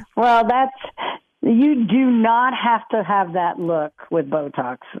mean. Well, you do not have to have that look with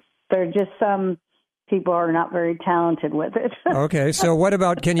Botox. There are just some people are not very talented with it. Okay, so what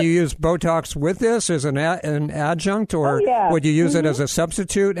about, can you use Botox with this as an adjunct, or would you use it as a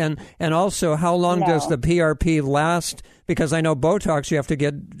substitute? And also, how long does the PRP last? Because I know Botox, you have to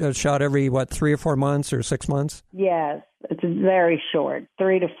get a shot every, 3 or 4 months or 6 months? Yes, it's very short,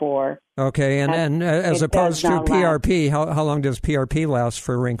 3 to 4. Okay, and as opposed to PRP, how long does PRP last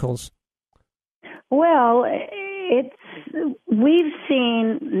for wrinkles? Well, we've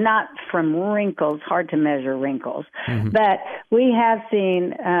seen, not from wrinkles, hard to measure wrinkles, but we have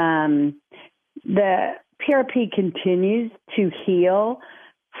seen the PRP continues to heal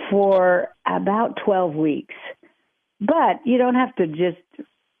for about 12 weeks. But you don't have to just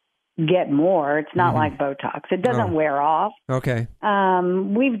get more. It's not like Botox. It doesn't wear off. Okay.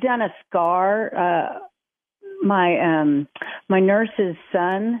 We've done a scar. My nurse's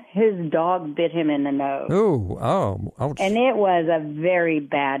son, his dog bit him in the nose. Oh, ouch. And it was a very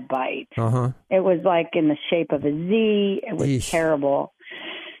bad bite. It was like in the shape of a Z. It was terrible.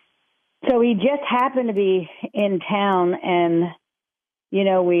 So he just happened to be in town, and, you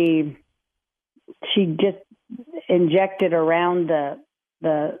know, she just injected around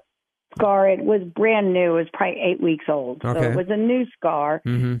the scar. It was brand new. It was probably 8 weeks old. Okay. So it was a new scar.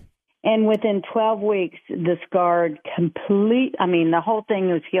 Mm-hmm. And within 12 weeks, the scar the whole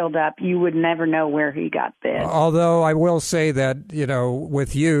thing was healed up. You would never know where he got bit. Although I will say that, you know,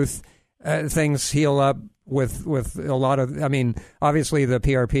 with youth, things heal up with a lot of, obviously the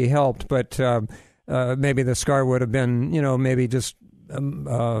PRP helped, but maybe the scar would have been, you know, maybe just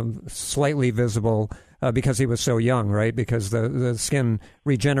slightly visible because he was so young, right? Because the skin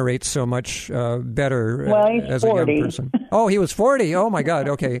regenerates so much better as 40. A young person. Oh, he was 40. Oh, my God.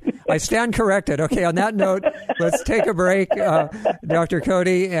 Okay. I stand corrected. Okay. On that note, let's take a break, Dr.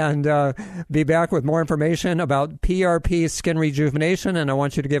 Cody, and be back with more information about PRP skin rejuvenation. And I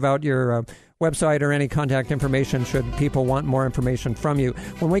want you to give out your website or any contact information should people want more information from you.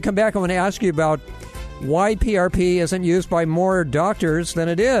 When we come back, I want to ask you about why PRP isn't used by more doctors than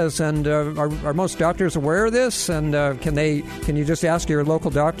it is, and are most doctors aware of this? And can you just ask your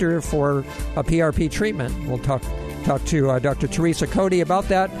local doctor for a PRP treatment? We'll talk to Dr. Teresa Cody about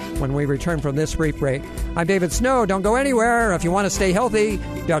that when we return from this brief break. I'm David Snow. Don't go anywhere. If you want to stay healthy,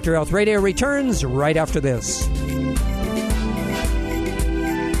 Dr. Health Radio returns right after this.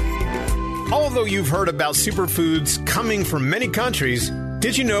 Although you've heard about superfoods coming from many countries,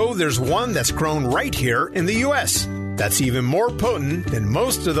 did you know there's one that's grown right here in the U.S. that's even more potent than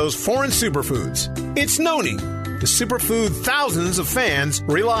most of those foreign superfoods? It's Noni, the superfood thousands of fans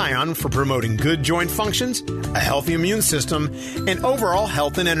rely on for promoting good joint functions, a healthy immune system, and overall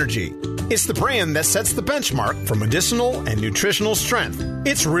health and energy. It's the brand that sets the benchmark for medicinal and nutritional strength.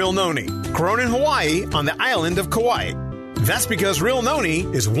 It's Real Noni, grown in Hawaii on the island of Kauai. That's because Real Noni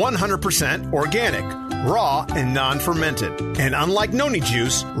is 100% organic, raw, and non-fermented. And unlike Noni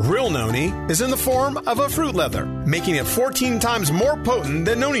juice, Real Noni is in the form of a fruit leather, making it 14 times more potent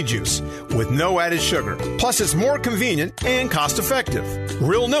than Noni juice, with no added sugar. Plus, it's more convenient and cost-effective.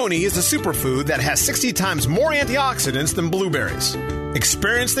 Real Noni is a superfood that has 60 times more antioxidants than blueberries.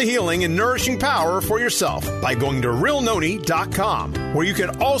 Experience the healing and nourishing power for yourself by going to realnoni.com, where you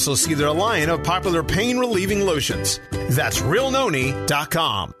can also see their line of popular pain-relieving lotions. That's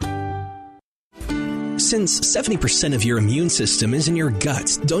realnoni.com. Since 70% of your immune system is in your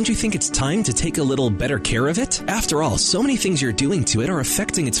gut, don't you think it's time to take a little better care of it? After all, so many things you're doing to it are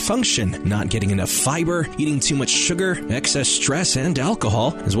affecting its function. Not getting enough fiber, eating too much sugar, excess stress and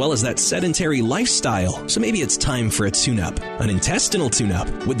alcohol, as well as that sedentary lifestyle. So maybe it's time for a tune-up. An intestinal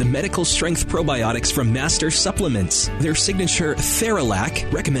tune-up with the medical strength probiotics from Master Supplements. Their signature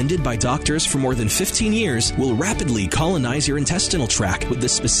Theralac, recommended by doctors for more than 15 years, will rapidly colonize your intestinal tract with the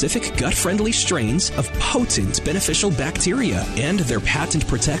specific gut-friendly strains of potent beneficial bacteria, and their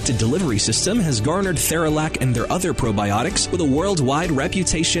patent-protected delivery system has garnered Theralac and their other probiotics with a worldwide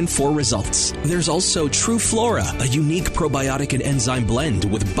reputation for results. There's also True Flora, a unique probiotic and enzyme blend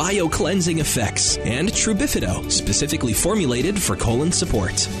with bio-cleansing effects, and True Bifido, specifically formulated for colon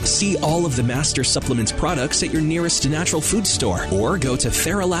support. See all of the Master Supplements products at your nearest natural food store, or go to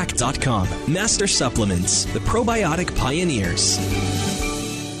Theralac.com. Master Supplements, the probiotic pioneers.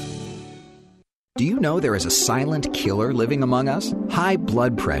 Do you know there is a silent killer living among us? High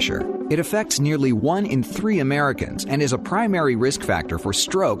blood pressure. It affects nearly 1 in 3 Americans and is a primary risk factor for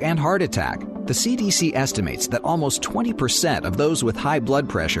stroke and heart attack. The CDC estimates that almost 20% of those with high blood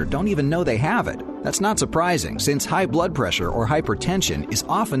pressure don't even know they have it. That's not surprising, since high blood pressure or hypertension is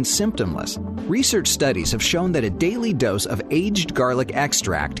often symptomless. Research studies have shown that a daily dose of aged garlic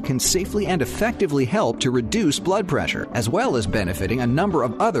extract can safely and effectively help to reduce blood pressure, as well as benefiting a number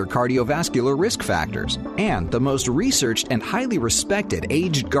of other cardiovascular risk factors. And the most researched and highly respected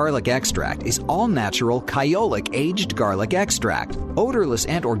aged garlic extract is all-natural Kyolic aged garlic extract. Odorless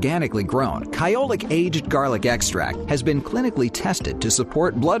and organically grown, Kyolic aged garlic extract has been clinically tested to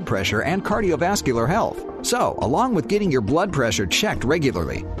support blood pressure and cardiovascular health. So, along with getting your blood pressure checked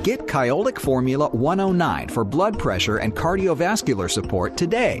regularly, get Kyolic Formula 109 for blood pressure and cardiovascular support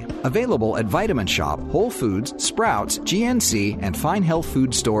today. Available at Vitamin Shop, Whole Foods, Sprouts, GNC, and fine health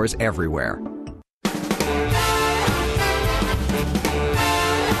food stores everywhere.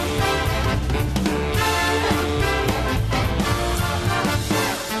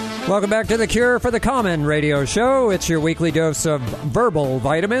 Welcome back to The Cure for the Common radio show. It's your weekly dose of verbal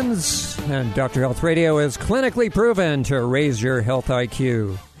vitamins. And Dr. Health Radio is clinically proven to raise your health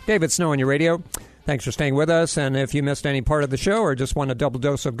IQ. David Snow on your radio. Thanks for staying with us. And if you missed any part of the show or just want a double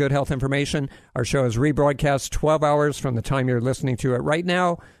dose of good health information, our show is rebroadcast 12 hours from the time you're listening to it right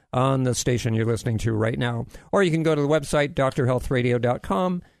now on the station you're listening to right now. Or you can go to the website,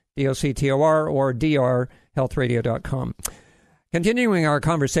 drhealthradio.com, DOCTOR, or drhealthradio.com. Continuing our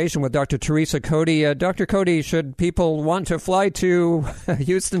conversation with Dr. Teresa Cody. Dr. Cody, should people want to fly to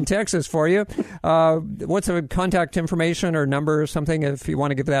Houston, Texas for you, what's the contact information or number or something if you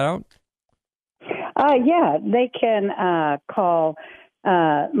want to give that out? Yeah, they can call.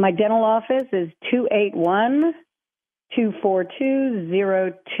 My dental office is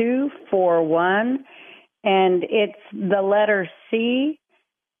 281-242-0241, and it's the letter C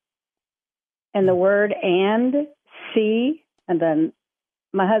and the word and C. And then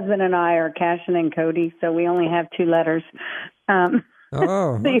my husband and I are Cashin and Cody, so we only have two letters. Okay.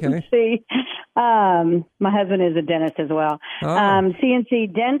 CNC. My husband is a dentist as well.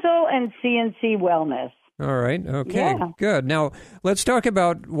 CNC Dental and CNC Wellness. All right. Okay. Yeah. Good. Now, let's talk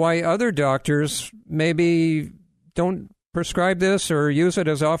about why other doctors maybe don't prescribe this or use it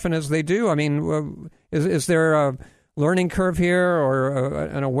as often as they do. I mean, is there a learning curve here or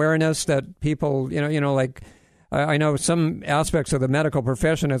an awareness that people, like... I know some aspects of the medical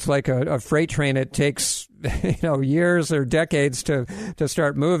profession, it's like a freight train. It takes, years or decades to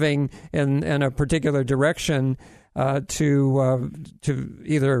start moving in a particular direction to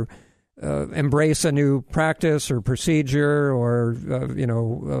either embrace a new practice or procedure or,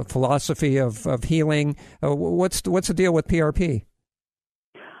 philosophy of healing. What's the deal with PRP?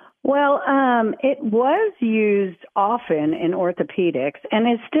 Well, it was used often in orthopedics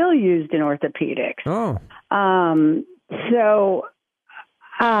and is still used in orthopedics. Oh.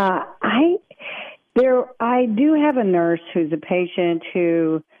 I do have a nurse who's a patient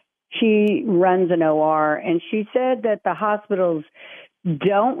who she runs an OR, and she said that the hospitals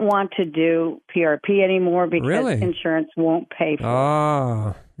don't want to do PRP anymore because insurance won't pay for it.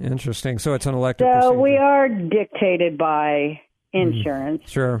 Ah, interesting. So it's an elective procedure. procedure. We are dictated by insurance.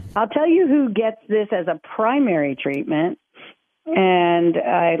 Sure. I'll tell you who gets this as a primary treatment, and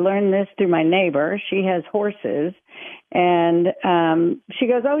I learned this through my neighbor. She has horses, and she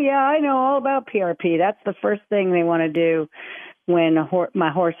goes, "Oh yeah, I know all about PRP. That's the first thing they want to do when my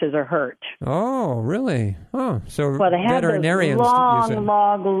horses are hurt." Oh, really? Oh, so well, they have veterinarians those use it.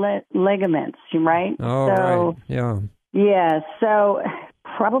 long ligaments, right? Oh, right. Yeah. Yeah. So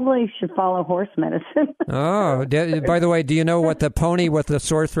probably should follow horse medicine. Oh, by the way, do you know what the pony with the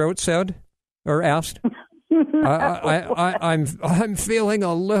sore throat said or asked? I'm feeling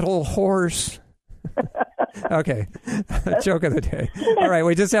a little hoarse. Okay, joke of the day. All right,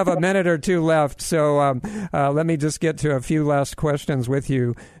 we just have a minute or two left, so let me just get to a few last questions with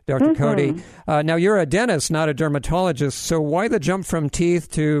you, Dr. Cody. Now, you're a dentist, not a dermatologist, so why the jump from teeth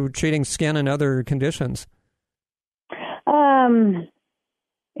to treating skin and other conditions?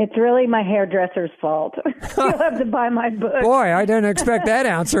 It's really my hairdresser's fault. You'll have to buy my book. Boy, I didn't expect that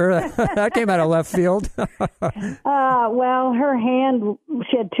answer. That came out of left field. Well, her hand,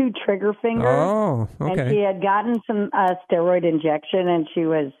 she had two trigger fingers. Oh, okay. And she had gotten some steroid injection, and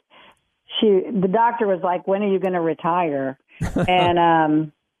the doctor was like, "When are you going to retire?"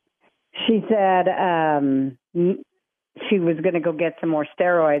 And she said she was going to go get some more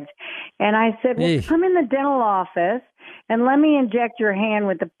steroids. And I said, "Well, come in the dental office and let me inject your hand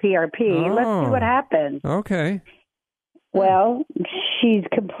with the PRP. Let's see what happens." Okay. Well, she's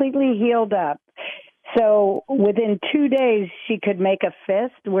completely healed up. So within 2 days, she could make a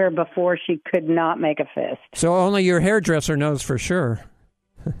fist, where before she could not make a fist. So only your hairdresser knows for sure.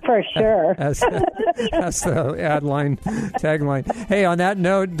 For sure. That's the tagline. Hey, on that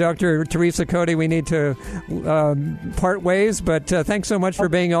note, Dr. Teresa Cody, we need to part ways, but thanks so much for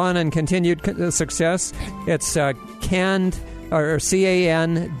being on and continued success. It's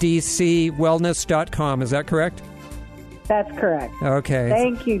CANDCwellness.com. Is that correct? That's correct. Okay.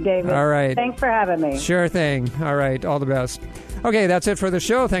 Thank you, David. All right. Thanks for having me. Sure thing. All right. All the best. Okay, that's it for the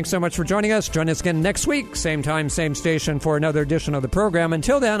show. Thanks so much for joining us. Join us again next week, same time, same station, for another edition of the program.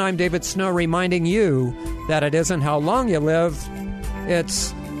 Until then, I'm David Snow, reminding you that it isn't how long you live,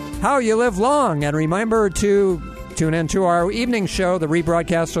 it's how you live long. And remember to tune in to our evening show, the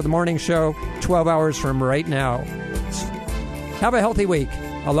rebroadcast of the morning show, 12 hours from right now. Have a healthy week.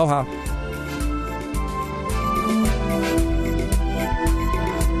 Aloha.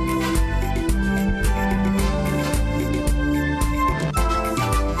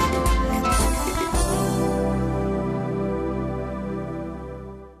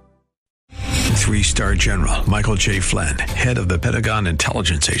 Three-star General Michael J. Flynn, head of the Pentagon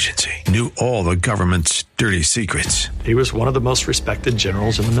Intelligence Agency, knew all the government's dirty secrets. He was one of the most respected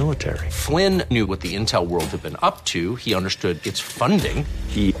generals in the military. Flynn knew what the intel world had been up to. He understood its funding.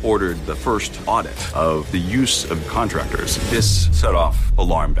 He ordered the first audit of the use of contractors. This set off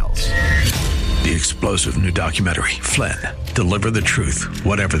alarm bells. The explosive new documentary, Flynn, Deliver the Truth,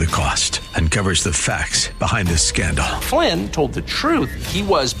 Whatever the Cost, uncovers the facts behind this scandal. Flynn told the truth. He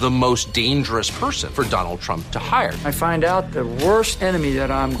was the most dangerous person for Donald Trump to hire. I find out the worst enemy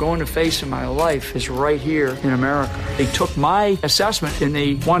that I'm going to face in my life is right here in America. They took my assessment and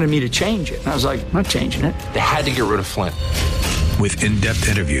they wanted me to change it. And I was like, I'm not changing it. They had to get rid of Flynn. With in-depth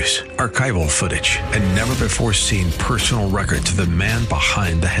interviews, archival footage, and never-before-seen personal records of the man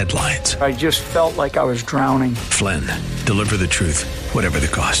behind the headlines. I just felt like I was drowning. Flynn, Deliver the Truth, Whatever the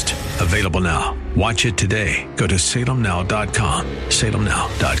Cost. Available now. Watch it today. Go to salemnow.com.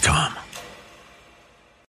 salemnow.com.